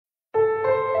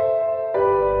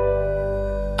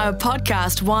A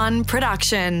Podcast One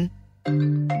production.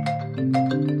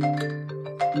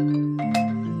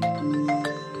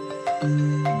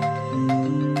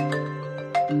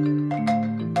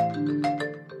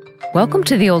 Welcome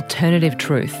to The Alternative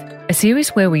Truth, a series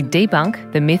where we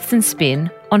debunk the myths and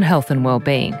spin on health and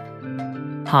well-being.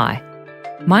 Hi,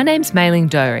 my name's Mei-Ling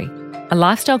Dory, a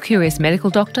lifestyle-curious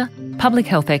medical doctor, public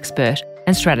health expert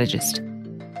and strategist.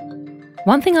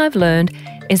 One thing I've learned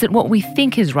is that what we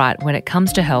think is right when it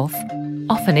comes to health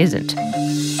often isn't.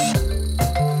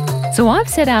 So I've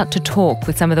set out to talk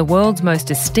with some of the world's most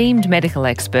esteemed medical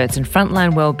experts and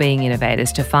frontline well-being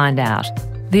innovators to find out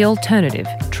the alternative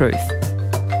truth.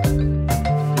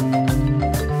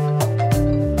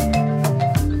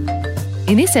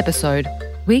 In this episode,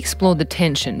 we explored the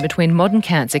tension between modern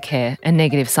cancer care and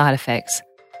negative side effects.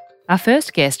 Our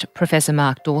first guest, Professor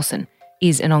Mark Dawson,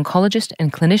 is an oncologist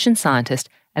and clinician scientist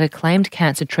at acclaimed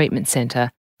cancer treatment centre,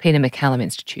 Peter MacCallum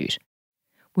Institute.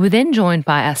 We were then joined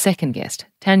by our second guest,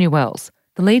 Tanya Wells,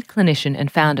 the lead clinician and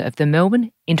founder of the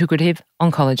Melbourne Integrative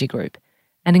Oncology Group,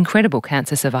 and incredible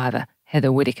cancer survivor,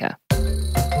 Heather Whittaker.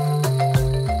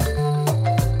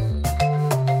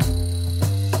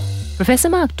 Professor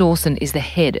Mark Dawson is the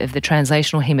head of the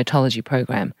Translational Haematology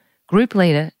Program, group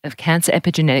leader of Cancer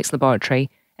Epigenetics Laboratory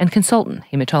and consultant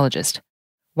haematologist.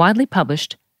 Widely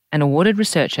published, an awarded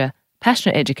researcher,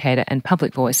 passionate educator and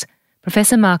public voice,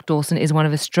 Professor Mark Dawson is one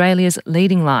of Australia's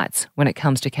leading lights when it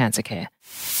comes to cancer care.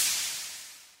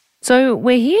 So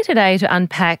we're here today to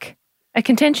unpack a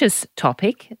contentious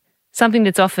topic, something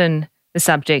that's often the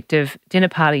subject of dinner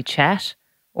party chat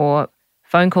or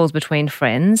phone calls between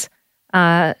friends,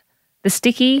 the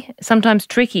sticky, sometimes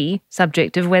tricky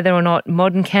subject of whether or not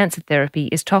modern cancer therapy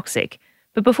is toxic.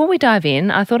 But before we dive in,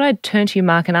 I thought I'd turn to you,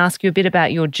 Mark, and ask you a bit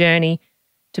about your journey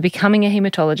to becoming a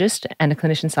haematologist and a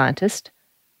clinician scientist.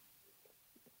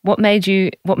 What made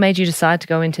you decide to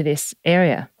go into this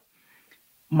area?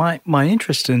 My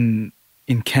interest in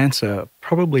cancer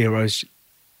probably arose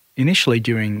initially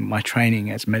during my training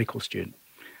as a medical student.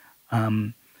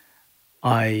 As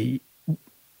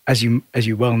you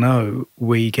well know,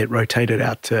 we get rotated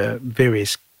out to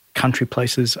various country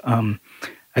places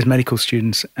as medical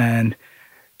students, and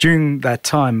during that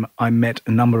time I met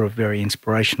a number of very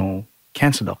inspirational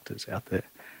cancer doctors out there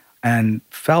and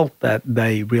felt that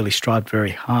they really strived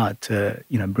very hard to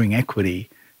bring equity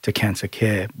to cancer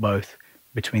care, both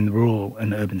between the rural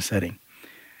and urban setting.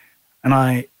 And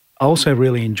I also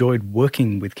really enjoyed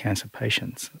working with cancer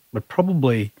patients, but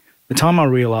probably the time I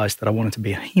realised that I wanted to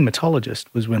be a haematologist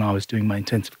was when I was doing my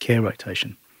intensive care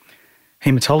rotation.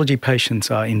 Haematology patients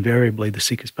are invariably the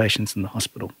sickest patients in the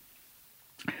hospital.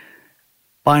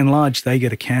 By and large, they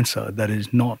get a cancer that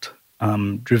is not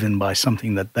driven by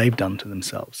something that they've done to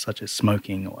themselves, such as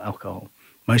smoking or alcohol.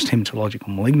 Most hematological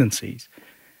malignancies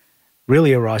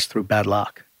really arise through bad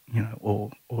luck, or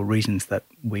reasons that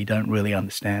we don't really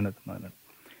understand at the moment.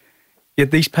 Yet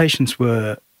these patients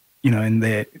were, in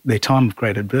their time of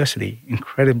great adversity,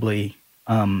 incredibly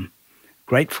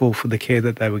grateful for the care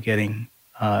that they were getting.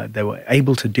 They were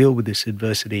able to deal with this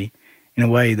adversity in a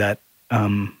way that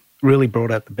really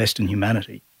brought out the best in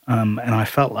humanity. And I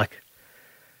felt like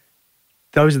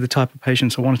those are the type of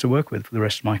patients I wanted to work with for the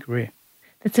rest of my career.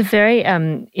 That's a very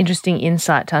interesting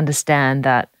insight to understand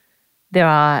that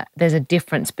there's a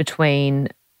difference between,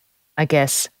 I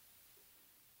guess,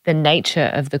 the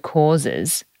nature of the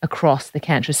causes across the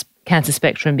cancer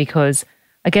spectrum, because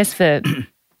I guess for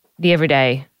the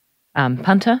everyday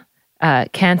punter,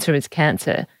 cancer is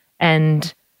cancer,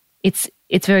 and it's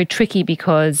very tricky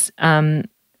because on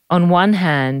one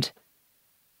hand,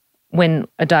 when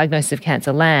a diagnosis of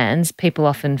cancer lands, people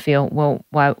often feel, well,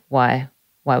 why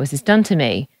was this done to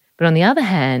me? But on the other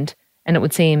hand, and it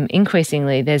would seem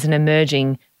increasingly, there's an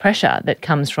emerging pressure that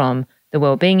comes from the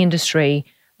wellbeing industry,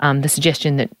 the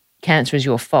suggestion that cancer is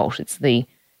your fault. It's the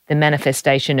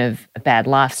manifestation of a bad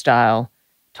lifestyle,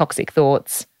 toxic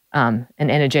thoughts, an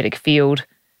energetic field.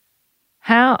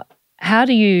 How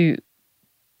do you,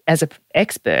 as an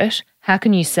expert, how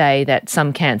can you say that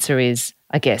some cancer is,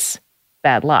 I guess,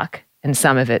 bad luck and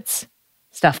some of it's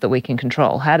stuff that we can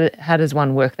control? How does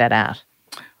one work that out?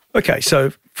 Okay,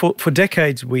 so for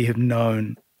decades we have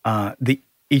known the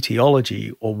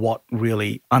etiology, or what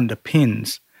really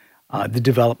underpins the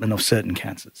development of certain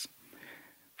cancers.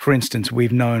 For instance,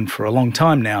 we've known for a long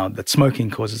time now that smoking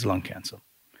causes lung cancer.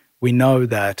 We know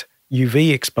that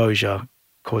UV exposure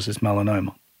causes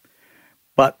melanoma.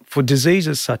 But for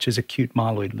diseases such as acute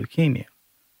myeloid leukemia,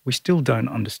 we still don't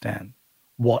understand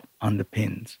what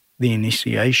underpins the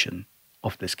initiation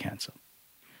of this cancer.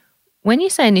 When you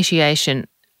say initiation,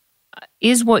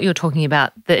 is what you're talking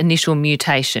about the initial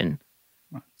mutation?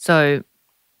 Right. So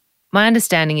my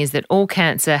understanding is that all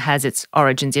cancer has its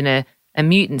origins in a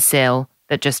mutant cell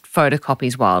that just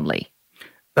photocopies wildly.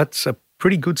 That's a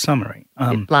pretty good summary.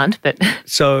 A bit blunt, but...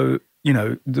 So,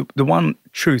 the one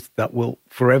truth that will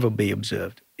forever be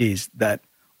observed is that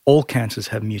all cancers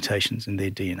have mutations in their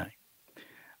DNA.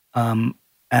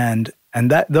 And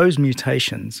that those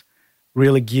mutations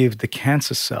really give the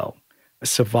cancer cell a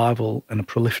survival and a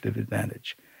proliferative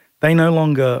advantage. They no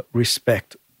longer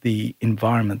respect the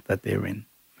environment that they're in.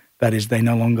 That is, they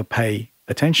no longer pay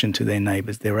attention to their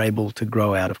neighbors. They're able to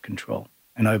grow out of control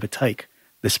and overtake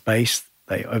the space.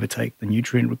 They overtake the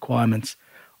nutrient requirements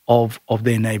of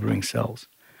their neighboring cells.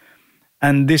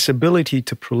 And this ability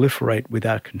to proliferate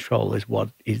without control is what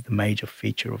is the major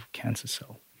feature of a cancer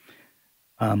cell.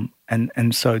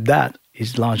 And so that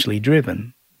is largely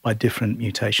driven by different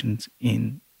mutations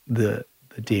in the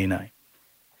DNA.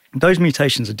 Those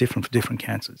mutations are different for different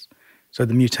cancers. So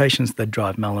the mutations that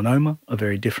drive melanoma are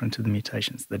very different to the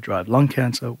mutations that drive lung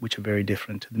cancer, which are very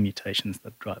different to the mutations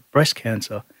that drive breast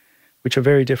cancer, which are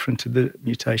very different to the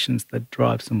mutations that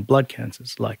drive some blood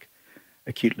cancers like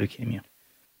acute leukemia.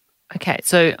 Okay,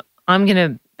 so I'm going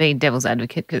to be devil's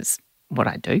advocate because what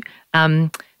I do.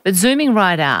 But zooming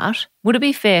right out, would it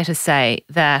be fair to say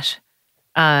that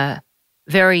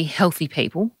very healthy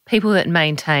people that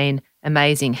maintain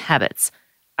amazing habits,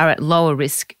 are at lower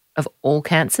risk of all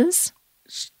cancers?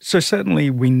 So certainly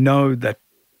we know that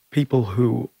people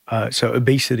who, so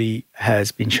obesity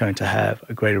has been shown to have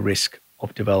a greater risk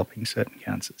of developing certain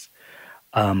cancers.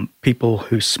 People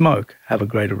who smoke have a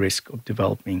greater risk of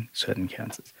developing certain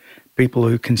cancers. People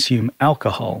who consume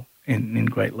alcohol in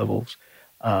great levels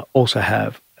also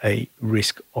have a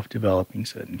risk of developing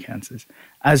certain cancers,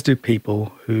 as do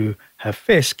people who have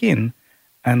fair skin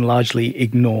and largely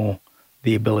ignore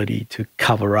the ability to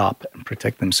cover up and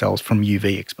protect themselves from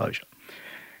UV exposure.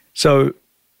 So,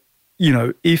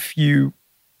 if you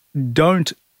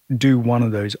don't do one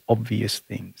of those obvious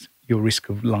things, your risk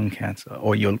of lung cancer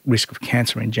or your risk of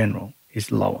cancer in general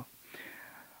is lower.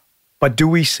 But do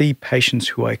we see patients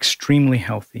who are extremely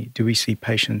healthy? Do we see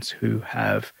patients who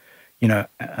have,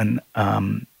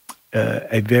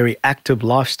 a very active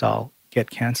lifestyle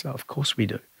get cancer? Of course we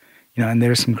do. And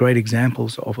there are some great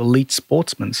examples of elite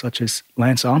sportsmen such as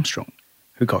Lance Armstrong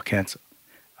who got cancer.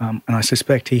 And I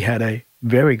suspect he had a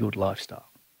very good lifestyle.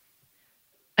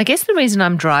 I guess the reason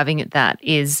I'm driving at that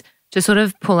is to sort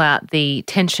of pull out the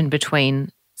tension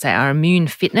between, say, our immune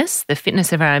fitness, the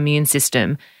fitness of our immune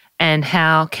system, and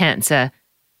how cancer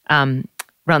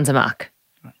runs amok.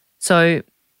 Right. So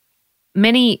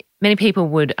many people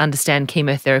would understand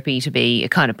chemotherapy to be a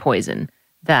kind of poison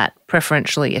that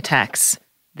preferentially attacks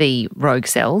the rogue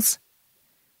cells.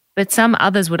 But some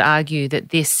others would argue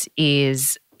that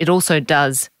it also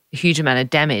does a huge amount of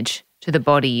damage to the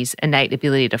body's innate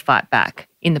ability to fight back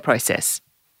in the process.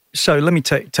 So let me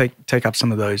take up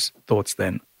some of those thoughts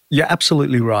then. You're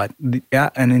absolutely right.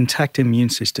 An intact immune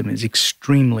system is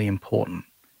extremely important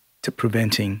to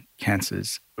preventing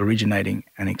cancers originating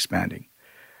and expanding.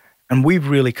 And we've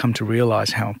really come to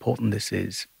realize how important this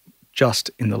is just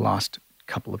in the last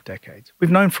couple of decades. We've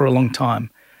known for a long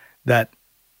time that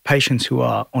patients who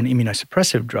are on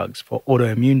immunosuppressive drugs for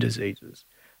autoimmune diseases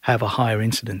have a higher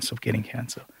incidence of getting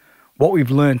cancer. What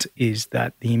we've learned is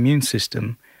that the immune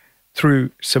system,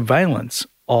 through surveillance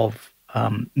of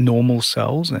normal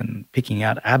cells and picking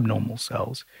out abnormal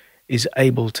cells, is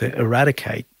able to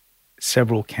eradicate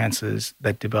several cancers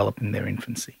that develop in their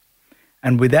infancy.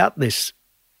 And without this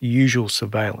usual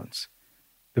surveillance,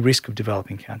 the risk of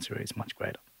developing cancer is much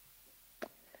greater.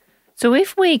 So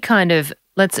if we kind of,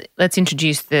 let's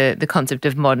introduce the concept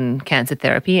of modern cancer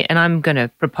therapy, and I'm going to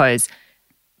propose,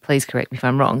 please correct me if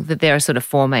I'm wrong, that there are sort of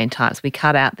four main types. We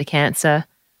cut out the cancer,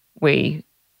 we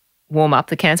warm up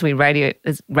the cancer, we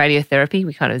radiotherapy,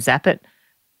 we kind of zap it,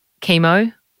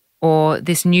 chemo, or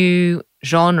this new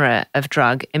genre of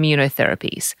drug,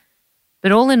 immunotherapies.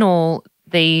 But all in all,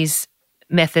 these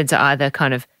methods are either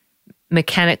kind of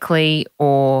mechanically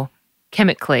or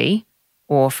chemically,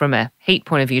 or from a heat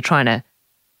point of view, trying to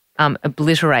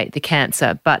obliterate the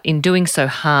cancer, but in doing so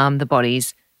harm the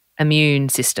body's immune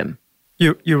system.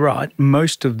 You're right.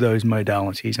 Most of those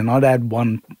modalities, and I'd add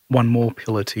one more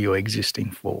pillar to your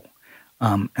existing four,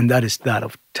 and that is that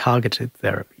of targeted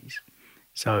therapies.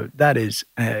 So that is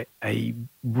a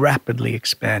rapidly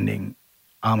expanding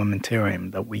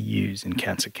armamentarium that we use in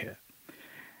cancer care.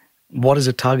 What is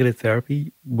a targeted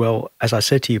therapy? Well, as I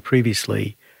said to you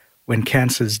previously, when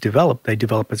cancers develop, they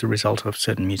develop as a result of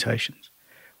certain mutations.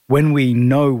 When we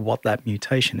know what that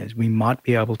mutation is, we might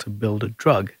be able to build a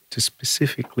drug to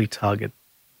specifically target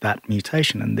that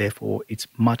mutation, and therefore it's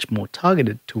much more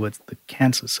targeted towards the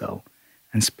cancer cell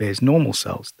and spares normal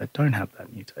cells that don't have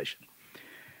that mutation.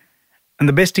 And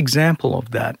the best example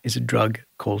of that is a drug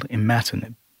called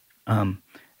imatinib.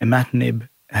 Imatinib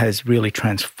has really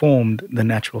transformed the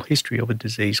natural history of a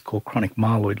disease called chronic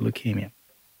myeloid leukemia.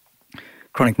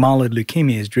 Chronic myeloid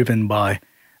leukemia is driven by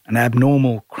an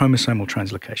abnormal chromosomal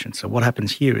translocation. So what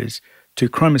happens here is two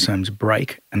chromosomes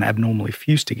break and abnormally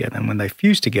fuse together. And when they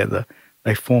fuse together,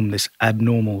 they form this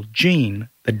abnormal gene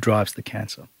that drives the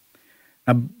cancer.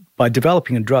 Now, by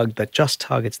developing a drug that just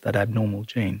targets that abnormal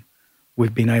gene,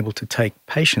 we've been able to take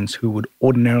patients who would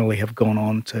ordinarily have gone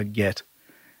on to get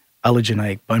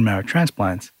allogeneic bone marrow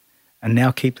transplants and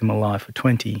now keep them alive for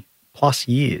 20 plus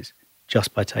years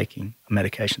just by taking a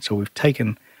medication. So we've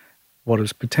taken what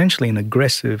is potentially an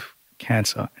aggressive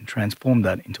cancer and transformed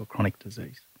that into a chronic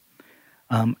disease.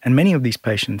 And many of these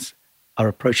patients are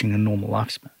approaching a normal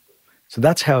lifespan. So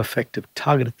that's how effective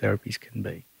targeted therapies can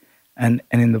be. And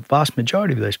in the vast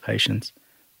majority of those patients,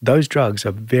 those drugs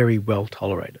are very well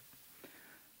tolerated.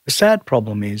 The sad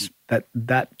problem is that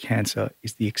that cancer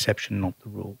is the exception, not the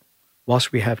rule.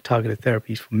 Whilst we have targeted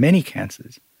therapies for many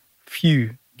cancers,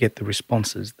 few get the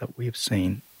responses that we have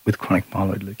seen with chronic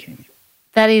myeloid leukemia.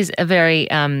 That is a very,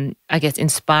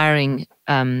 inspiring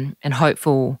and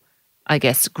hopeful,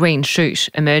 green shoot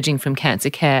emerging from cancer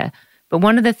care. But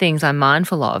one of the things I'm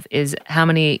mindful of is how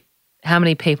many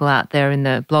people out there in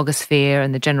the blogosphere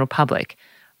and the general public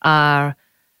are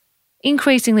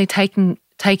increasingly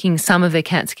taking some of their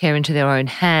cancer care into their own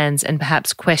hands and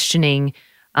perhaps questioning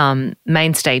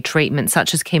mainstay treatment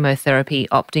such as chemotherapy,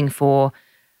 opting for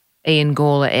Ian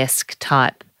Gawler-esque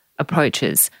type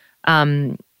approaches.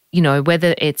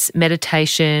 Whether it's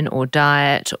meditation or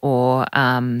diet or,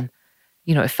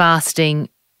 fasting,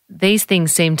 these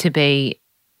things seem to be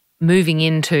moving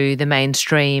into the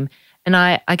mainstream. And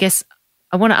I guess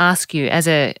I want to ask you, as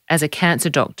a cancer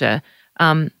doctor,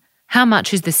 how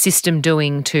much is the system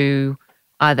doing to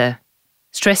either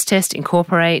stress test,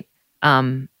 incorporate,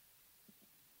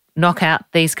 knock out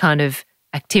these kind of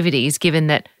activities, given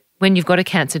that when you've got a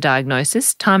cancer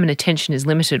diagnosis, time and attention is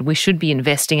limited. We should be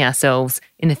investing ourselves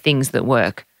in the things that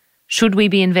work. Should we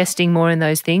be investing more in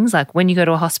those things? Like when you go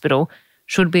to a hospital,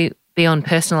 should we be on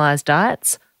personalised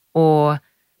diets? Or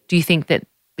do you think that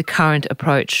the current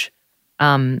approach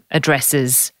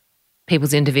addresses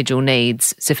people's individual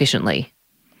needs sufficiently?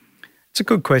 It's a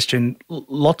good question.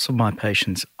 Lots of my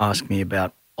patients ask me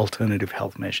about alternative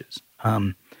health measures.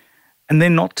 And they're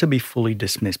not to be fully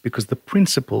dismissed because the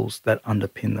principles that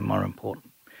underpin them are important.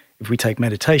 If we take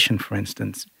meditation, for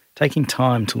instance, taking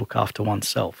time to look after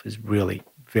oneself is really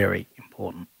very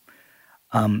important.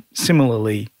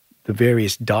 Similarly, the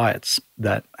various diets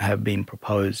that have been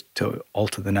proposed to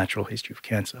alter the natural history of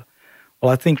cancer,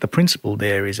 well, I think the principle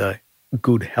there is a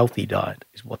good, healthy diet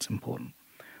is what's important.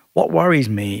 What worries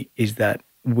me is that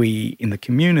we in the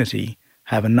community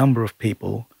have a number of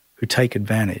people who take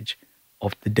advantage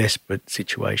of the desperate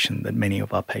situation that many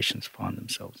of our patients find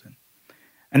themselves in.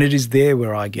 And it is there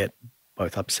where I get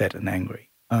both upset and angry.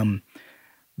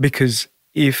 Because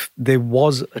if there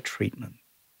was a treatment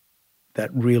that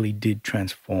really did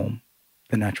transform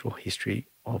the natural history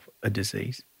of a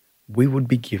disease, we would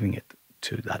be giving it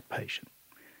to that patient.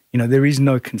 There is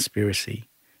no conspiracy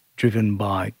driven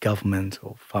by government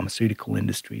or pharmaceutical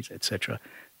industries, etc.,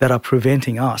 that are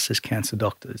preventing us as cancer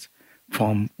doctors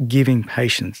from giving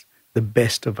patients the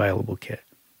best available care.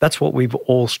 That's what we've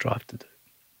all strived to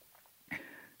do.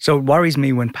 So it worries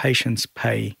me when patients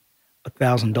pay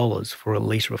 $1,000 for a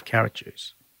litre of carrot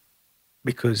juice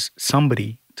because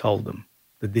somebody told them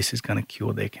that this is going to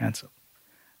cure their cancer.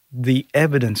 The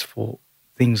evidence for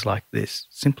things like this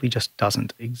simply just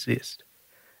doesn't exist.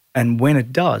 And when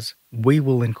it does, we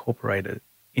will incorporate it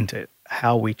into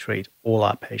how we treat all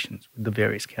our patients with the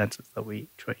various cancers that we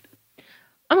treat.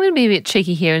 I'm going to be a bit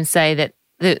cheeky here and say that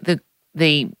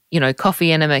the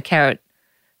coffee enema carrot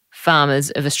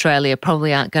farmers of Australia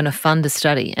probably aren't going to fund a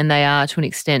study, and they are to an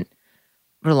extent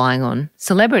relying on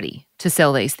celebrity to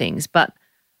sell these things. But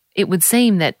it would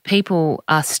seem that people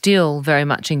are still very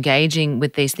much engaging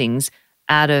with these things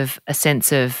out of a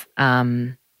sense of,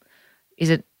 is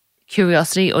it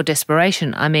curiosity or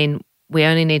desperation? I mean, we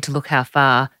only need to look how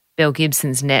far Belle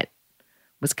Gibson's net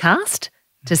was cast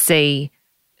to see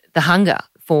the hunger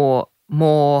for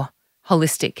more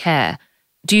holistic care.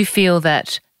 Do you feel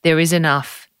that there is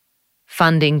enough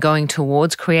funding going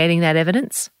towards creating that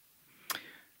evidence?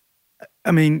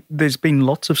 I mean, there's been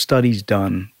lots of studies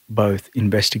done, both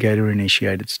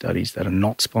investigator-initiated studies that are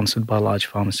not sponsored by large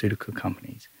pharmaceutical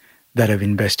companies, that have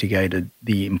investigated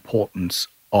the importance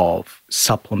of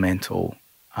supplemental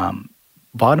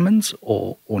vitamins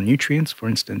or nutrients, for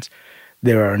instance,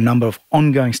 there are a number of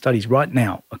ongoing studies right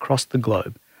now across the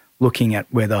globe looking at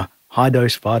whether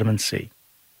high-dose vitamin C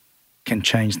can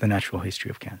change the natural history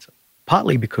of cancer,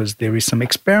 partly because there is some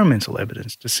experimental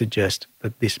evidence to suggest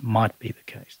that this might be the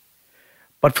case.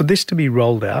 But for this to be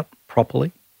rolled out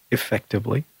properly,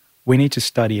 effectively, we need to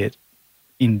study it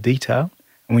in detail,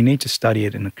 and we need to study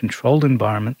it in a controlled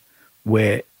environment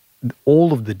where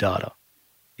all of the data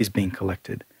is being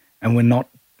collected, and we're not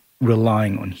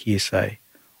relying on hearsay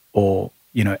or,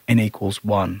 N equals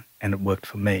 1 and it worked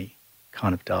for me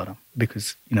kind of data,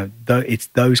 because, it's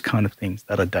those kind of things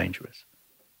that are dangerous.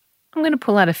 I'm going to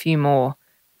pull out a few more.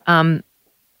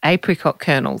 Apricot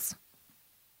kernels.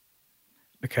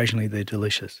 Occasionally they're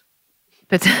delicious.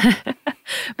 But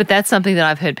but that's something that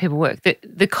I've heard people work.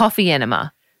 The coffee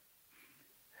enema.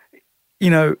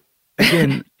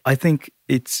 Again, I think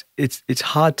it's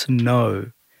hard to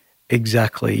know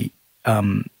exactly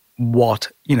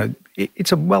what,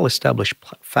 it's a well-established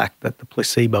fact that the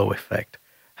placebo effect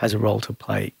has a role to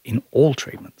play in all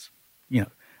treatments,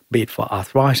 be it for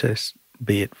arthritis,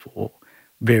 be it for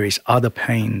various other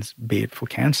pains, be it for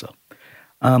cancer.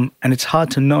 And it's hard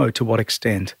to know to what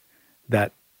extent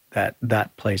that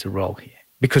plays a role here,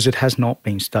 because it has not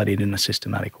been studied in a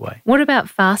systematic way. What about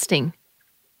fasting?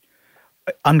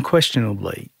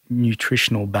 Unquestionably,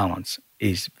 nutritional balance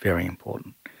is very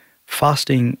important.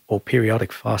 Fasting or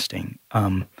periodic fasting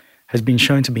has been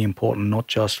shown to be important not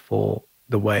just for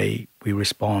the way we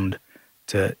respond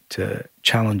to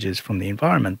challenges from the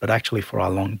environment, but actually for our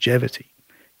longevity.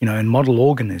 In model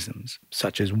organisms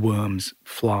such as worms,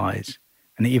 flies,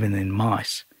 and even in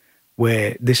mice,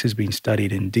 where this has been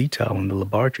studied in detail in the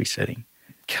laboratory setting,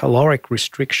 caloric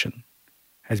restriction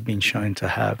has been shown to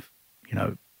have,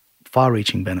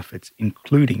 far-reaching benefits,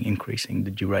 including increasing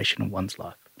the duration of one's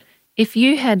life. If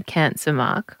you had cancer,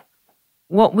 Mark,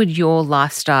 what would your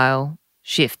lifestyle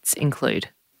shifts include?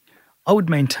 I would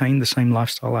maintain the same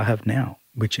lifestyle I have now,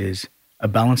 which is a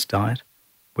balanced diet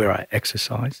where I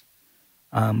exercise,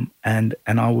 and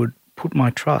I would put my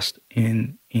trust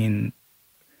in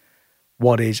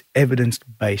what is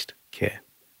evidence-based care,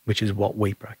 which is what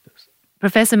we practice.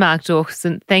 Professor Mark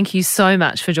Dawson, thank you so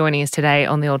much for joining us today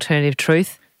on The Alternative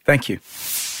Truth. Thank you.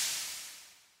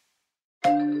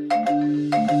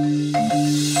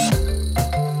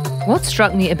 What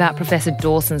struck me about Professor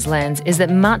Dawson's lens is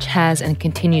that much has and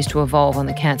continues to evolve on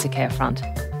the cancer care front.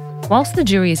 Whilst the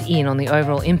jury is in on the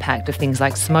overall impact of things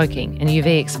like smoking and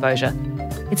UV exposure,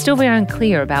 it's still very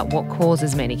unclear about what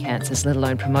causes many cancers, let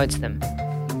alone promotes them.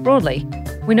 Broadly,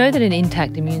 we know that an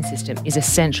intact immune system is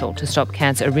essential to stop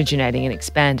cancer originating and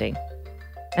expanding,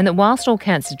 and that whilst all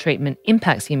cancer treatment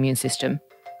impacts the immune system,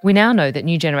 we now know that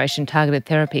new generation targeted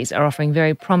therapies are offering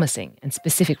very promising and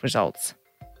specific results.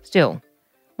 Still,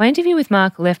 my interview with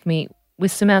Mark left me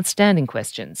with some outstanding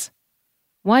questions.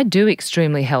 Why do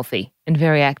extremely healthy and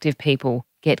very active people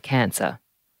get cancer?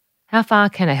 How far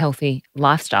can a healthy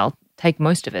lifestyle take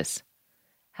most of us?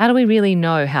 How do we really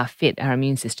know how fit our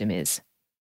immune system is?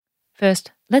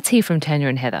 First, let's hear from Tanya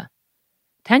and Heather.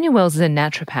 Tanya Wells is a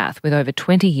naturopath with over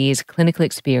 20 years clinical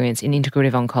experience in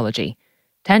integrative oncology.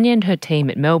 Tanya and her team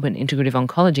at Melbourne Integrative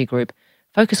Oncology Group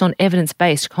focus on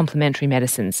evidence-based complementary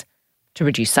medicines to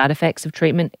reduce side effects of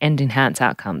treatment and enhance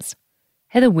outcomes.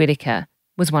 Heather Whitaker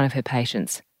was one of her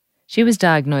patients. She was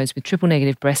diagnosed with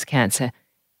triple-negative breast cancer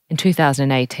in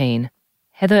 2018.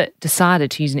 Heather decided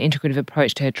to use an integrative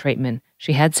approach to her treatment.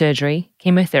 She had surgery,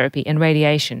 chemotherapy and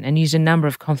radiation, and used a number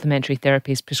of complementary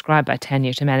therapies prescribed by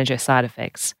Tanya to manage her side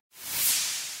effects.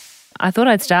 I thought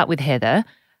I'd start with Heather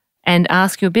and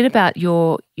ask you a bit about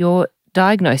your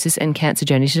diagnosis and cancer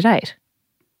journey to date.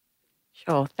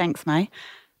 Sure, thanks, May.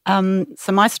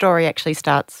 So my story actually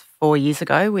starts 4 years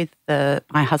ago with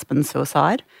my husband's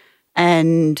suicide,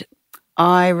 and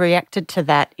I reacted to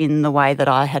that in the way that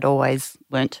I had always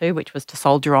learnt to, which was to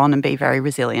soldier on and be very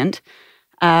resilient.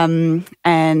 And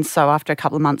so after a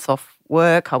couple of months off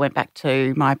work, I went back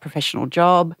to my professional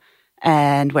job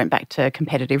and went back to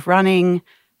competitive running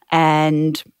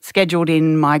and scheduled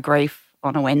in my grief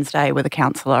on a Wednesday with a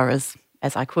counsellor as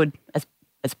I could, as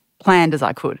planned as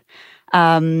I could.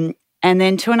 And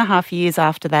then 2.5 years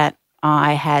after that,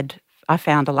 I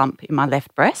found a lump in my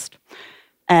left breast.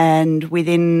 And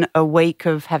within a week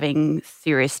of having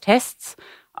serious tests,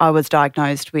 I was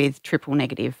diagnosed with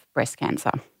triple-negative breast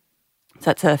cancer.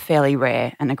 So it's a fairly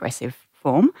rare and aggressive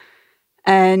form.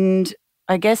 And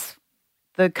I guess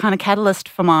the kind of catalyst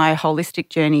for my holistic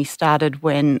journey started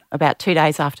when, about 2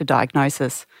 days after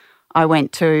diagnosis, I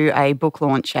went to a book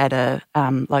launch at a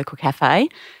local cafe,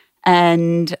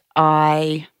 and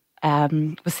I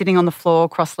was sitting on the floor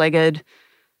cross-legged,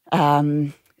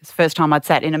 It's the first time I'd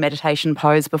sat in a meditation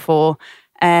pose before,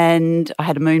 and I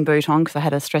had a moon boot on because I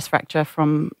had a stress fracture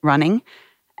from running,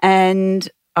 and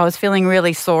I was feeling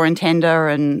really sore and tender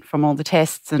and from all the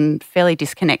tests and fairly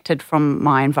disconnected from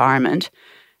my environment.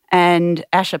 And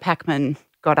Asher Packman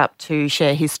got up to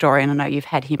share his story, and I know you've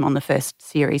had him on the first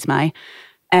series, May,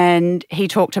 and he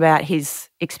talked about his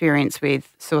experience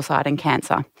with suicide and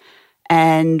cancer.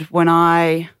 And when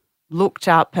I looked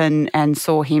up and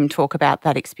saw him talk about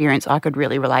that experience, I could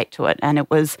really relate to it. And it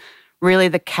was really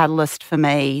the catalyst for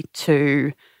me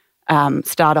to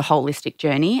start a holistic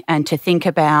journey and to think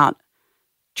about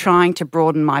trying to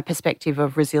broaden my perspective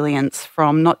of resilience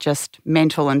from not just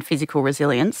mental and physical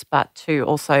resilience, but to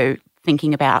also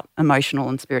thinking about emotional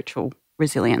and spiritual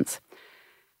resilience.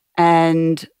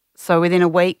 And so within a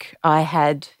week, I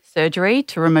had surgery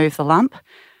to remove the lump.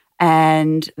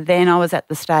 And then I was at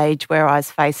the stage where I was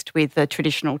faced with the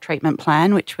traditional treatment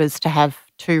plan, which was to have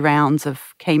 2 rounds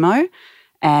of chemo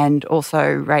and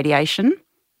also radiation.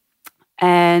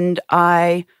 And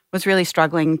I was really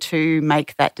struggling to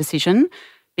make that decision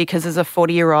because as a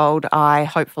 40-year-old, I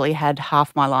hopefully had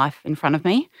half my life in front of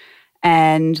me.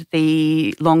 And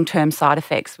the long-term side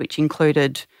effects, which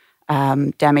included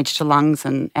damage to lungs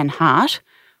and heart,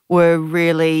 were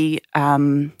really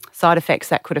side effects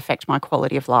that could affect my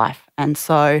quality of life. And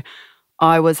so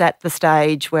I was at the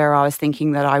stage where I was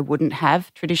thinking that I wouldn't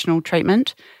have traditional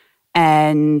treatment.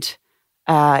 And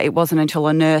it wasn't until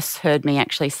a nurse heard me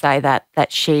actually say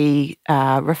that she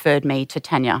referred me to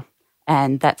Tanya.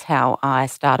 And that's how I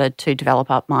started to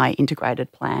develop up my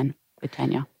integrated plan with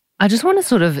Tanya. I just want to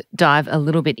sort of dive a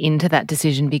little bit into that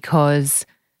decision because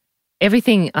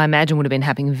everything I imagine would have been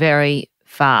happening very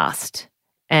fast.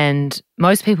 And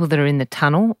most people that are in the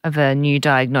tunnel of a new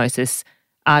diagnosis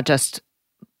are just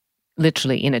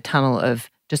literally in a tunnel of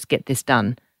just get this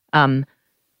done.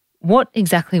 What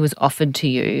exactly was offered to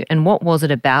you, and what was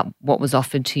it about what was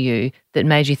offered to you that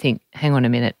made you think, hang on a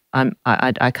minute,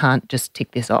 I can't just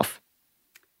tick this off?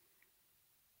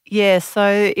 Yeah,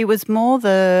 so it was more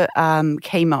the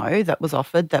chemo that was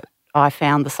offered that I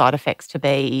found the side effects to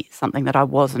be something that I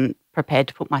wasn't prepared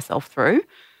to put myself through.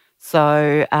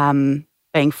 So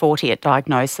being 40 at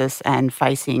diagnosis and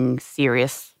facing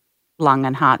serious lung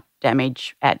and heart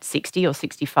damage at 60 or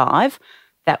 65,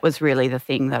 that was really the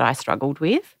thing that I struggled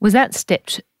with. Was that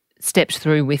stepped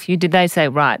through with you? Did they say,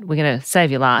 right, we're going to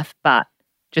save your life, but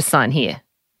just sign here,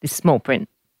 this small print?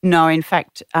 No, in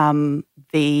fact,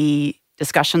 the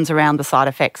discussions around the side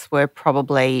effects were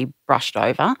probably brushed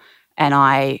over, and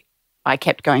I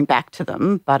kept going back to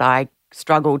them, but I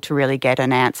struggled to really get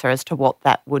an answer as to what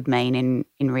that would mean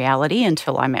in reality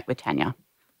until I met with Tanya.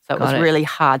 So it was really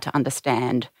hard to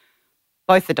understand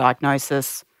both the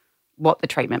diagnosis, what the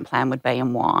treatment plan would be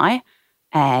and why,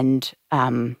 and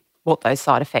what those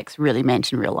side effects really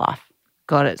meant in real life.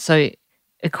 Got it. So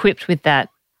equipped with that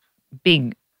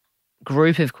big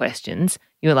group of questions,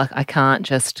 you were like, I can't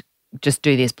just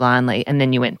do this blindly. And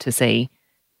then you went to see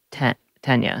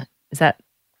Tanya. Is that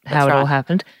how it all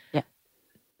happened? Yeah.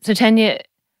 So Tanya,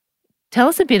 tell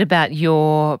us a bit about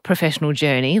your professional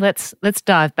journey. Let's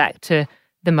dive back to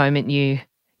the moment your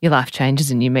life changes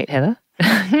and you meet Heather.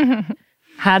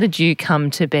 How did you come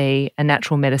to be a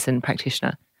natural medicine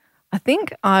practitioner? I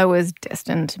think I was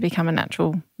destined to become a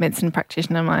natural medicine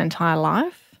practitioner my entire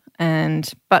life,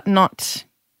 but not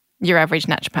your average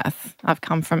naturopath. I've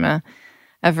come from a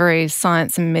very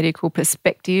science and medical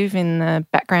perspective in the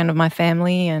background of my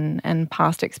family and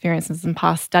past experiences and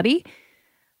past study.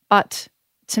 But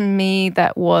to me,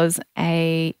 that was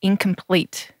an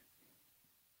incomplete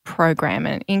program,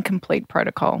 an incomplete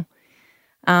protocol.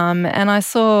 And I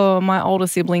saw my older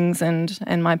siblings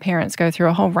and my parents go through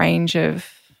a whole range of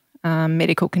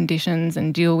medical conditions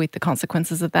and deal with the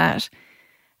consequences of that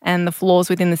and the flaws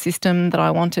within the system that I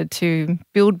wanted to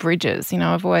build bridges. You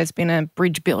know, I've always been a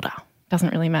bridge builder.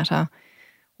 Doesn't really matter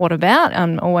what about.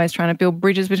 I'm always trying to build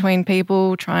bridges between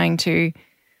people, trying to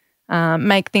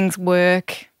make things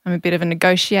work. I'm a bit of a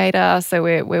negotiator, so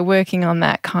we're working on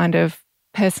that kind of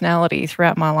personality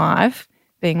throughout my life.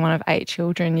 Being one of 8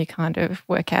 children, you kind of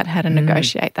work out how to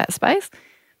negotiate that space.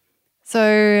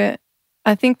 So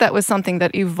I think that was something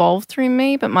that evolved through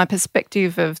me, but my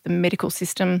perspective of the medical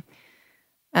system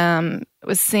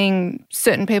was seeing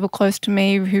certain people close to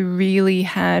me who really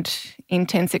had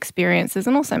intense experiences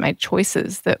and also made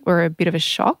choices that were a bit of a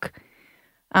shock,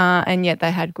 and yet they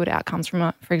had good outcomes from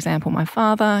it. For example, my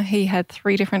father, he had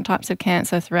 3 different types of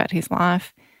cancer throughout his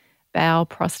life, bowel,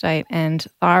 prostate and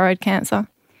thyroid cancer.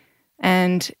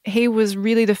 And he was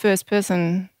really the first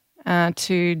person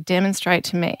to demonstrate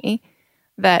to me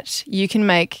that you can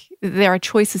make there are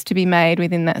choices to be made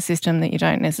within that system that you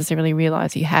don't necessarily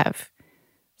realise you have.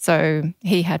 So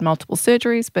he had multiple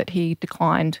surgeries, but he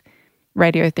declined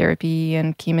radiotherapy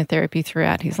and chemotherapy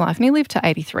throughout his life, and he lived to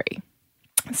 83.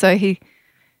 So he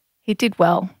did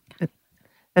well.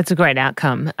 That's a great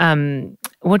outcome.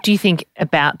 What do you think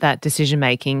about that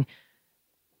decision-making?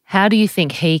 How do you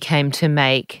think he came to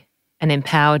make an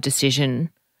empowered decision,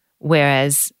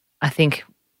 whereas I think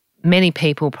many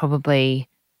people probably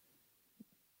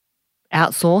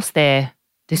outsource their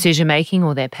decision-making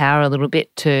or their power a little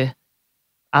bit to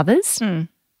others?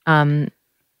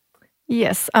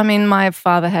 Yes. I mean, my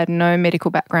father had no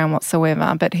medical background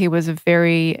whatsoever, but he was a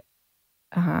very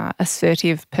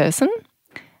assertive person,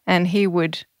 and he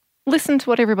would listen to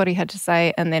what everybody had to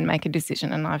say and then make a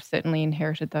decision. And I've certainly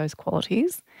inherited those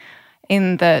qualities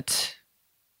in that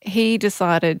he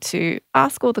decided to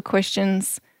ask all the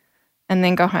questions and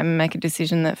then go home and make a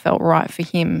decision that felt right for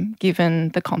him given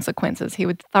the consequences. He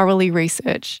would thoroughly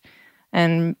research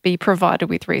and be provided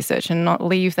with research and not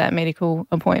leave that medical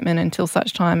appointment until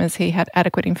such time as he had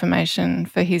adequate information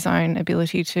for his own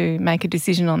ability to make a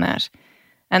decision on that.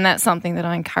 And that's something that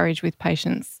I encourage with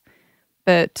patients.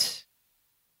 But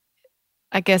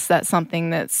I guess that's something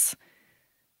that's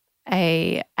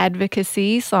a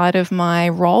advocacy side of my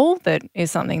role that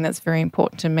is something that's very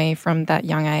important to me from that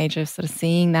young age of sort of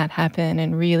seeing that happen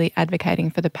and really advocating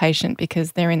for the patient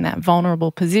because they're in that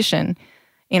vulnerable position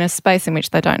in a space in which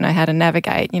they don't know how to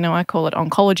navigate. You know, I call it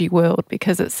oncology world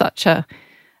because it's such a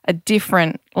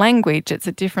different language. It's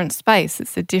a different space.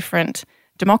 It's a different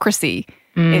democracy.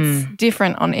 It's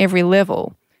different on every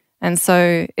level. And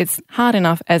so it's hard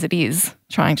enough as it is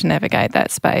trying to navigate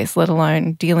that space, let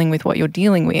alone dealing with what you're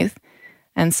dealing with.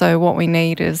 And so what we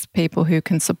need is people who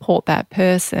can support that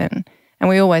person. And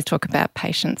we always talk about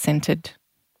patient-centered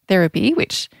therapy,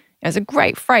 which is a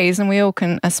great phrase and we all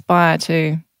can aspire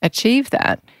to achieve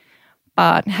that.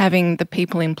 But having the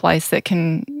people in place that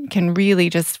can really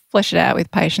just flesh it out with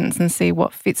patients and see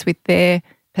what fits with their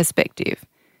perspective.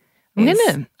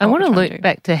 I want to loop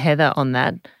back to Heather on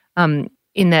that.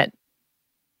 In that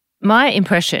my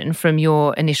impression from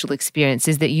your initial experience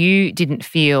is that you didn't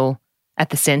feel at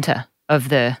the centre of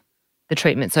the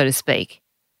treatment, so to speak.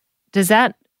 Do you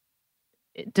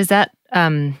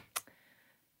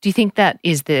think that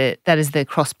is the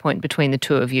cross point between the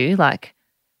two of you? Like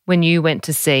when you went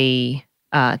to see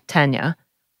Tanya,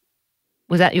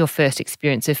 was that your first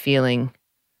experience of feeling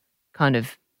kind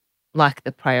of like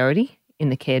the priority in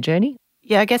the care journey?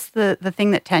 Yeah, I guess the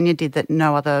thing that Tanya did that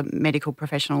no other medical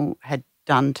professional had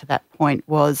done to that point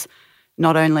was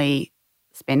not only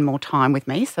spend more time with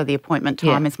me, so the appointment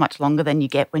time is much longer than you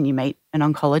get when you meet an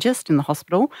oncologist in the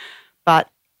hospital, but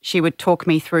she would talk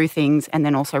me through things and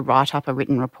then also write up a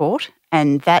written report.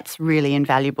 And that's really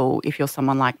invaluable if you're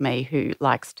someone like me who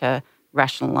likes to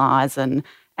rationalise and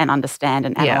understand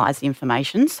and analyse the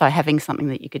information. So having something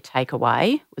that you could take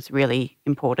away was really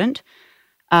important.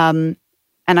 And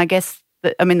I guess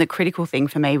the critical thing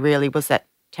for me really was that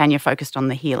Tanya focused on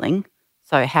the healing.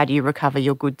 So how do you recover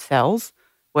your good cells?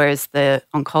 Whereas the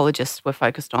oncologists were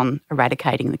focused on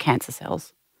eradicating the cancer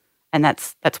cells. And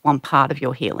that's one part of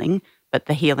your healing, but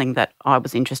the healing that I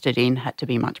was interested in had to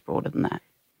be much broader than that.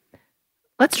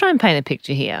 Let's try and paint a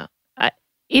picture here.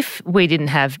 If we didn't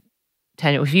have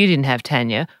Tanya, if you didn't have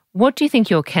Tanya, what do you think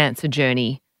your cancer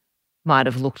journey might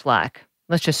have looked like?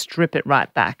 Let's just strip it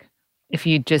right back. If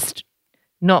you'd just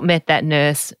not met that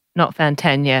nurse, not found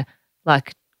Tanya,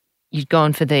 like you'd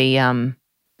gone for the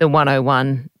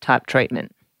 101 type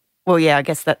treatment. Well, yeah, I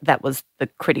guess that was the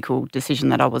critical decision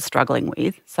that I was struggling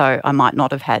with. So I might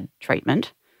not have had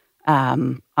treatment. I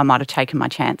might have taken my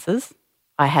chances.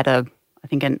 I had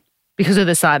because of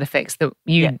the side effects that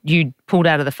you pulled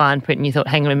out of the fine print and you thought,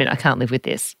 hang on a minute, I can't live with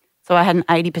this. So I had an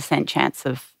 80% chance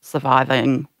of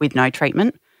surviving with no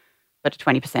treatment, but a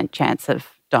 20% chance of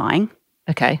dying.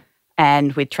 Okay.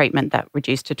 And with treatment, that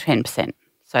reduced to 10%.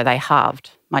 So they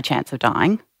halved my chance of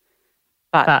dying.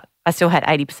 But I still had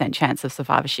 80% chance of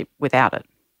survivorship without it.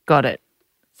 Got it.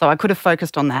 So I could have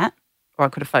focused on that, or I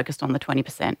could have focused on the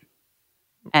 20%.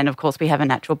 And, of course, we have a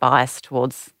natural bias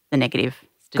towards the negative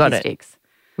statistics. Got it.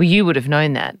 Well, you would have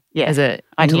known that as an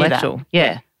intellectual. I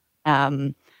knew that. Yeah.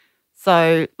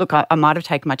 So, look, I might have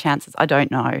taken my chances. I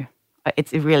don't know.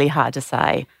 It's really hard to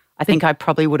say. I think I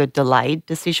probably would have delayed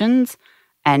decisions,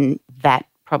 and that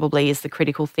probably is the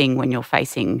critical thing when you're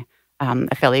facing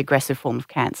a fairly aggressive form of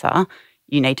cancer.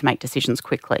 You need to make decisions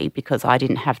quickly because I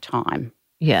didn't have time.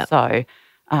 Yeah. So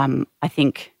I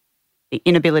think the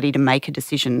inability to make a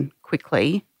decision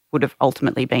quickly would have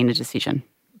ultimately been a decision.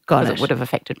 Got it. Because it would have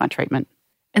affected my treatment.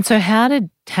 And so how did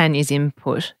Tanya's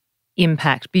input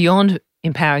impact beyond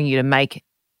empowering you to make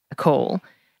a call.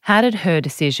 How did her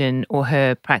decision or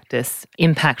her practice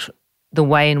impact the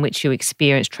way in which you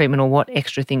experienced treatment or what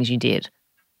extra things you did?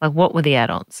 Like, what were the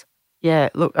add-ons? Yeah,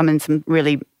 look, I mean, some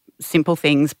really simple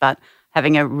things, but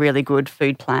having a really good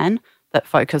food plan that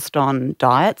focused on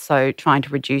diet, so trying to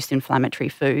reduce inflammatory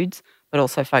foods, but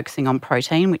also focusing on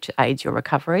protein, which aids your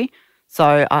recovery.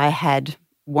 So I had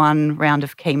one round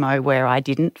of chemo where I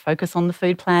didn't focus on the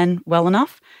food plan well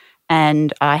enough,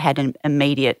 and I had an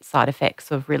immediate side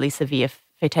effects of really severe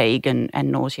fatigue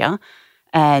and nausea,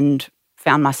 and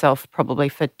found myself probably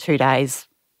for 2 days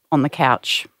on the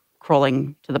couch,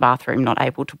 crawling to the bathroom, not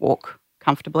able to walk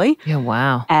comfortably. Yeah,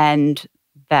 wow. And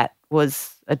that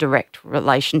was a direct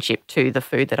relationship to the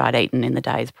food that I'd eaten in the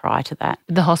days prior to that.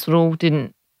 The hospital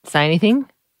didn't say anything?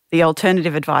 The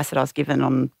alternative advice that I was given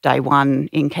on day one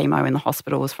in chemo in the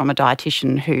hospital was from a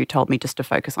dietitian who told me just to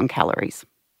focus on calories.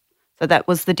 So that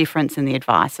was the difference in the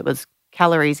advice. It was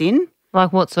calories in.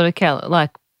 Like what sort of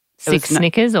like 6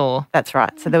 Snickers or? That's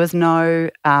right. So there was no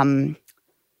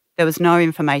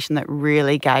information that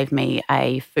really gave me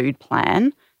a food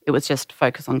plan. It was just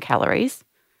focus on calories.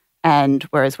 And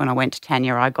whereas when I went to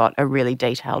Tanya, I got a really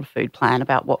detailed food plan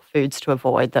about what foods to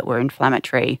avoid that were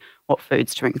inflammatory, what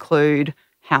foods to include,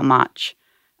 how much.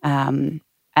 And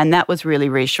that was really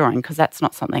reassuring because that's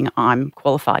not something I'm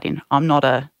qualified in. I'm not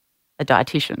a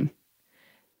dietitian.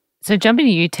 So jumping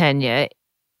to you, Tanya,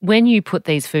 when you put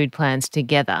these food plans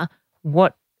together,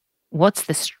 what's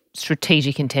the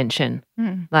strategic intention?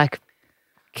 Like,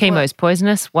 chemo's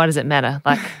poisonous. Why does it matter?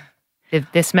 Like,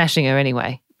 they're smashing her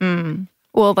anyway.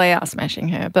 Well, they are smashing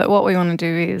her. But what we want to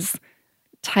do is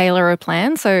tailor a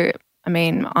plan. So, I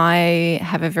mean, I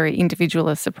have a very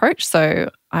individualist approach.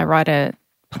 So I write a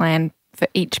plan for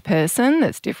each person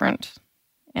that's different.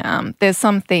 There's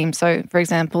some themes. So, for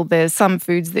example, there's some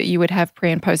foods that you would have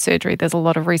pre and post surgery. There's a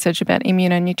lot of research about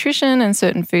immunonutrition and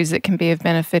certain foods that can be of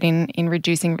benefit in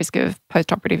reducing risk of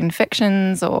post-operative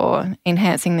infections or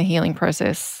enhancing the healing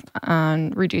process,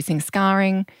 reducing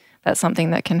scarring. That's something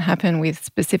that can happen with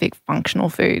specific functional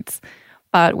foods.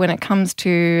 But when it comes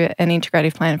to an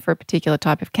integrative plan for a particular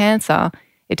type of cancer,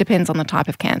 it depends on the type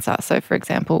of cancer. So, for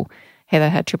example, Heather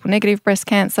had triple-negative breast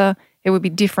cancer. It would be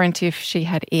different if she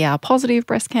had ER-positive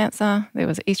breast cancer. There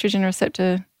was estrogen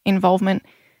receptor involvement.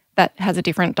 That has a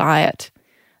different diet.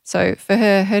 So for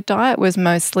her diet was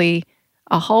mostly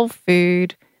a whole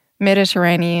food,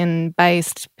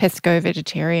 Mediterranean-based,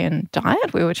 pesco-vegetarian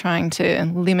diet. We were trying to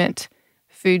limit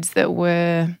foods that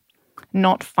were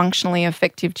not functionally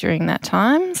effective during that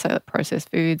time, so processed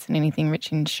foods and anything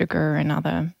rich in sugar and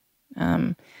other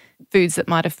foods that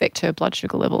might affect her blood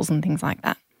sugar levels and things like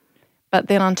that. But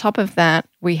then on top of that,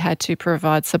 we had to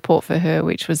provide support for her,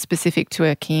 which was specific to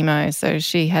her chemo. So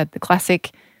she had the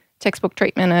classic textbook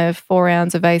treatment of 4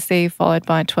 rounds of AC followed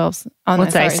by 12...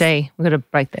 What's AC? We've got to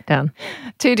break that down.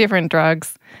 2 different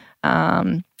drugs,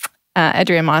 adriamycin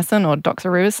or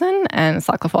doxorubicin and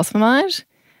cyclophosphamide.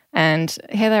 And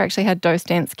Heather actually had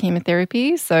dose-dense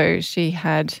chemotherapy, so she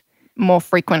had more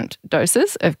frequent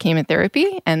doses of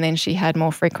chemotherapy, and then she had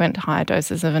more frequent higher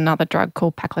doses of another drug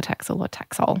called paclitaxel or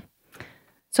Taxol.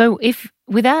 So if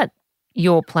without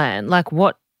your plan, like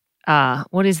what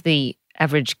is the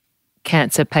average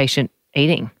cancer patient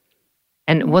eating?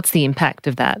 And what's the impact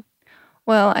of that?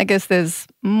 Well, I guess there's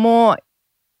more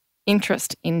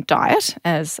interest in diet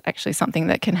as actually something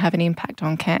that can have an impact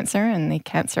on cancer and the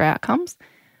cancer outcomes.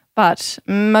 But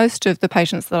most of the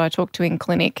patients that I talk to in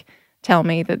clinic tell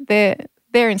me that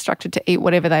they're instructed to eat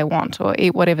whatever they want or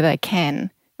eat whatever they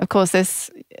can. Of course,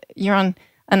 you're on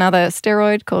another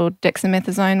steroid called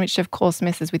dexamethasone, which of course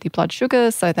messes with your blood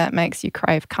sugar, so that makes you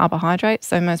crave carbohydrates.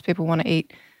 So most people want to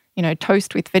eat,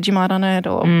 toast with Vegemite on it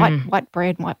or white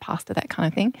bread, white pasta, that kind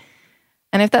of thing.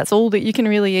 And if that's all that you can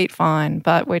really eat, fine.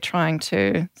 But we're trying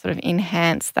to sort of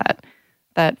enhance that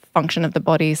function of the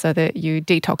body so that you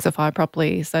detoxify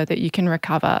properly, so that you can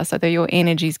recover, so that your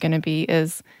energy is going to be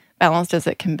as balanced as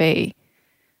it can be.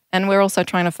 And we're also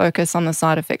trying to focus on the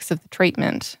side effects of the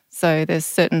treatment. So there's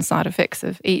certain side effects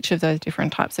of each of those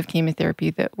different types of chemotherapy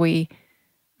that we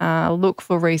look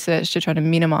for research to try to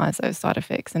minimise those side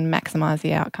effects and maximise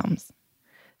the outcomes.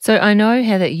 So I know,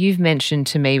 Heather, you've mentioned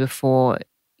to me before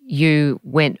you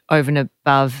went over and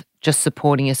above just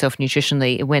supporting yourself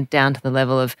nutritionally. It went down to the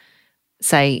level of,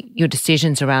 say, your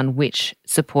decisions around which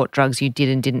support drugs you did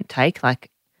and didn't take,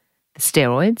 like the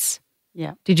steroids.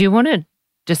 Yeah. Did you want to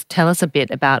just tell us a bit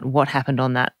about what happened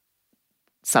on that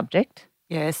subject?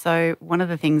 Yeah, so one of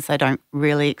the things they don't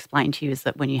really explain to you is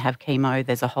that when you have chemo,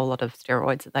 there's a whole lot of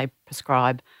steroids that they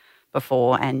prescribe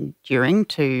before and during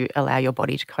to allow your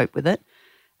body to cope with it.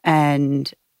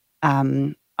 And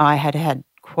I I had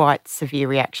quite severe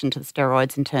reaction to the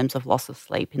steroids in terms of loss of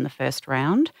sleep in the first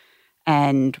round,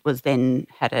 and was then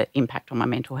had an impact on my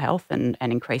mental health and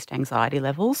increased anxiety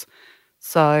levels.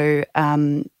 So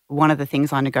one of the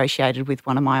things I negotiated with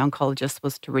one of my oncologists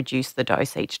was to reduce the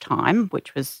dose each time,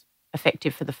 which was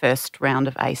effective for the first round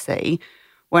of AC.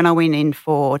 When I went in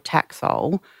for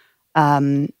Taxol,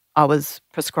 I was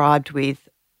prescribed with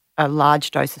a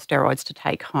large dose of steroids to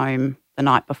take home the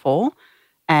night before,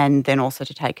 and then also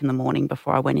to take in the morning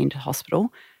before I went into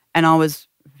hospital. And I was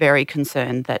very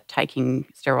concerned that taking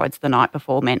steroids the night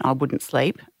before meant I wouldn't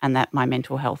sleep and that my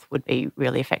mental health would be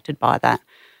really affected by that.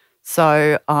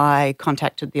 So I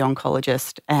contacted the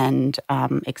oncologist and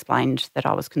explained that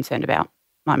I was concerned about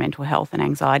my mental health and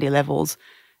anxiety levels,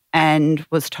 and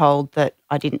was told that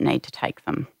I didn't need to take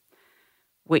them,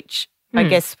 which I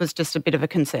guess was just a bit of a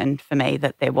concern for me,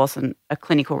 that there wasn't a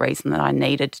clinical reason that I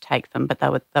needed to take them, but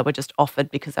they were just offered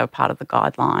because they were part of the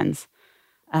guidelines.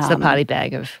 It's a party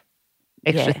bag of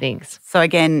extra things. So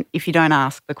again, if you don't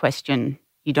ask the question,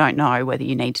 you don't know whether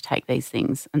you need to take these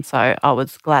things. And so I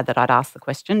was glad that I'd asked the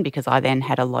question, because I then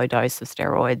had a low dose of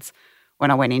steroids when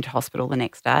I went into hospital the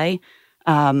next day.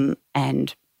 And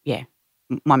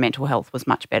my mental health was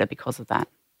much better because of that.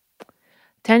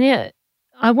 Tanya,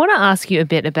 I want to ask you a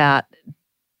bit about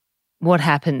what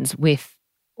happens with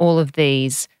all of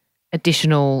these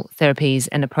additional therapies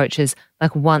and approaches,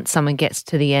 like once someone gets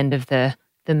to the end of the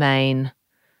main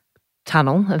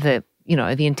tunnel of the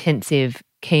intensive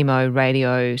chemo,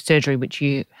 radio, surgery, which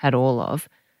you had all of.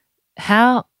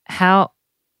 How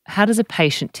does a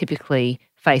patient typically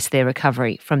face their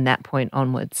recovery from that point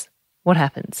onwards? What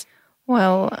happens?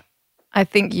 Well, I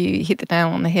think you hit the nail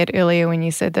on the head earlier when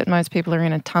you said that most people are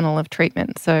in a tunnel of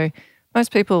treatment. So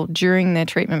most people during their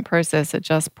treatment process are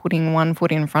just putting one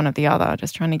foot in front of the other,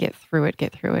 just trying to get through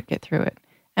it.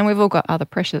 And we've all got other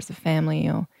pressures of family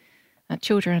or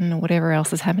children or whatever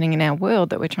else is happening in our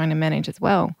world that we're trying to manage as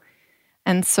well.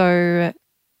 And so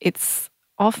it's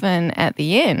often at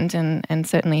the end, and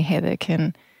certainly Heather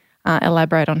can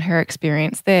elaborate on her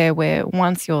experience there, where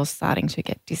once you're starting to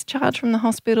get discharged from the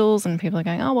hospitals and people are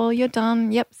going, oh, well, you're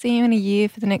done. Yep, see you in a year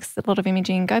for the next lot of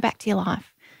imaging. Go back to your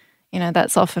life.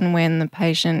 That's often when the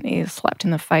patient is slapped in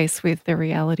the face with the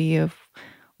reality of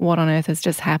what on earth has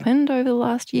just happened over the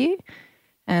last year.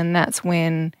 And that's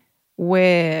when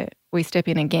we step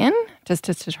in again just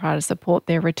to try to support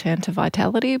their return to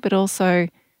vitality, but also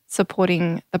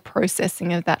supporting the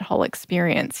processing of that whole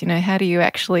experience. How do you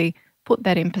actually put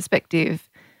that in perspective?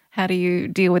 How do you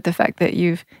deal with the fact that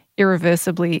you've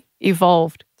irreversibly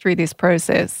evolved through this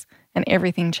process and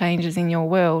everything changes in your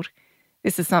world?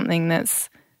 This is something that's,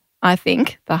 I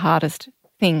think, the hardest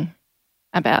thing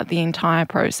about the entire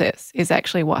process is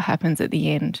actually what happens at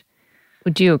the end.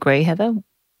 Would you agree, Heather?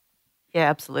 Yeah,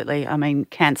 absolutely. I mean,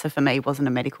 cancer for me wasn't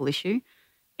a medical issue.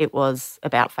 It was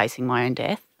about facing my own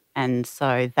death. And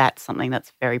so that's something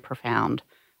that's very profound.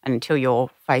 And until you're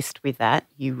faced with that,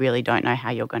 you really don't know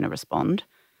how you're going to respond.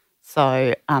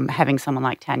 So having someone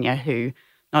like Tanya, who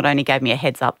not only gave me a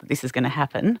heads up that this is going to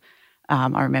happen,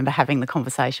 I remember having the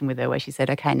conversation with her where she said,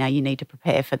 okay, now you need to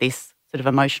prepare for this sort of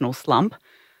emotional slump.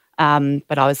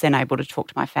 But I was then able to talk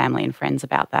to my family and friends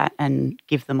about that and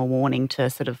give them a warning to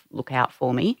sort of look out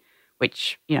for me,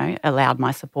 which, allowed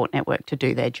my support network to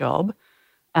do their job.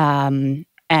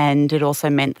 And it also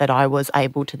meant that I was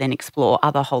able to then explore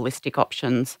other holistic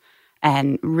options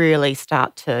and really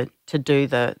start to do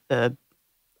the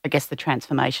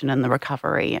transformation and the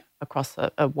recovery across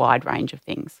a wide range of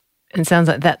things. And it sounds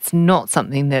like that's not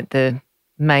something that the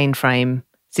mainframe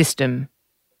system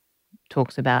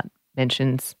talks about,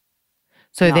 mentions.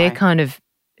 So No. they're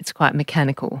it's quite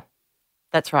mechanical.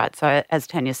 That's right. So as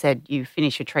Tanya said, you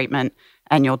finish your treatment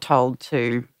and you're told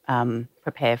to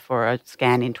prepare for a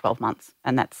scan in 12 months,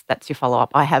 and that's your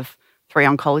follow-up. I have 3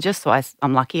 oncologists, so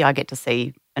I'm lucky I get to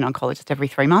see an oncologist every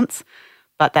 3 months,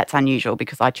 but that's unusual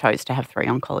because I chose to have 3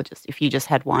 oncologists. If you just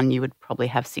had one, you would probably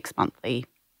have 6 monthly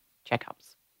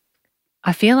checkups.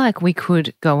 I feel like we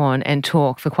could go on and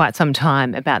talk for quite some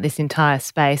time about this entire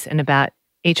space and about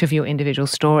each of your individual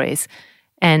stories.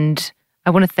 And I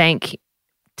want to thank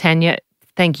Tanya,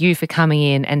 thank you for coming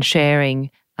in and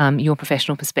sharing your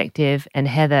professional perspective, and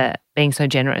Heather being so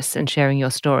generous and sharing your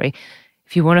story.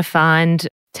 If you want to find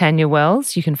Tanya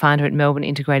Wells, you can find her at Melbourne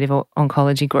Integrative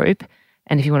Oncology Group.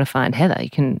 And if you want to find Heather,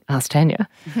 you can ask Tanya.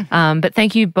 But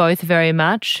thank you both very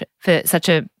much for such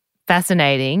a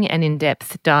fascinating and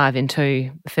in-depth dive into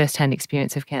the first-hand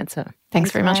experience of cancer. Thanks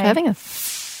very much for having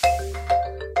us.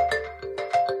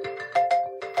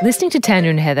 Listening to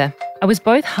Tanya and Heather, I was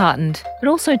both heartened but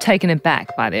also taken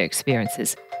aback by their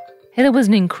experiences. Heather was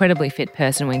an incredibly fit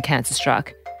person when cancer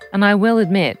struck, And I will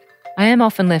admit, I am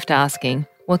often left asking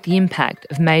what the impact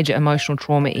of major emotional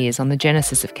trauma is on the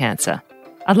genesis of cancer.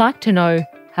 I'd like to know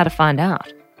how to find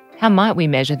out. How might we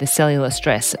measure the cellular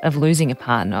stress of losing a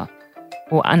partner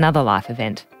or another life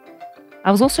event?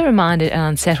 I was also reminded and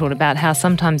unsettled about how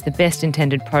sometimes the best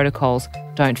intended protocols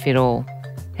don't fit all.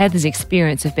 Heather's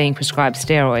experience of being prescribed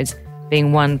steroids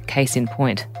being one case in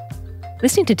point.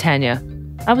 Listening to Tanya,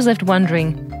 I was left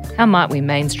wondering, how might we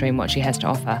mainstream what she has to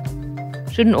offer?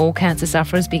 Shouldn't all cancer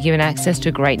sufferers be given access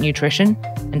to great nutrition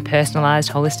and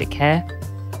personalised holistic care?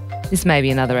 This may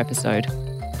be another episode.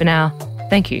 For now,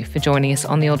 thank you for joining us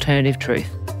on The Alternative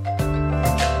Truth.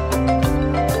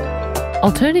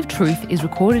 Alternative Truth is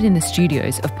recorded in the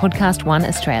studios of Podcast One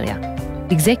Australia.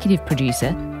 The executive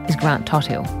producer is Grant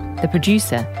Tothill. The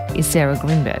producer is Sarah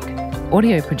Greenberg.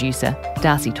 Audio producer,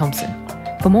 Darcy Thompson.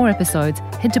 For more episodes,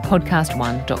 head to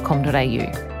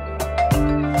podcastone.com.au.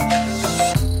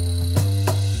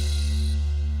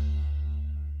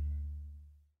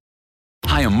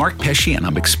 Hi, I'm Mark Pesce, and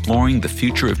I'm exploring the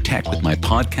future of tech with my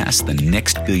podcast, The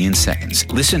Next Billion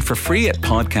Seconds. Listen for free at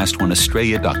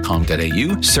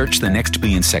podcastoneaustralia.com.au, search The Next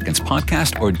Billion Seconds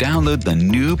podcast, or download the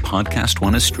new Podcast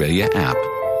One Australia app.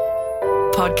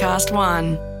 Podcast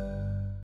One.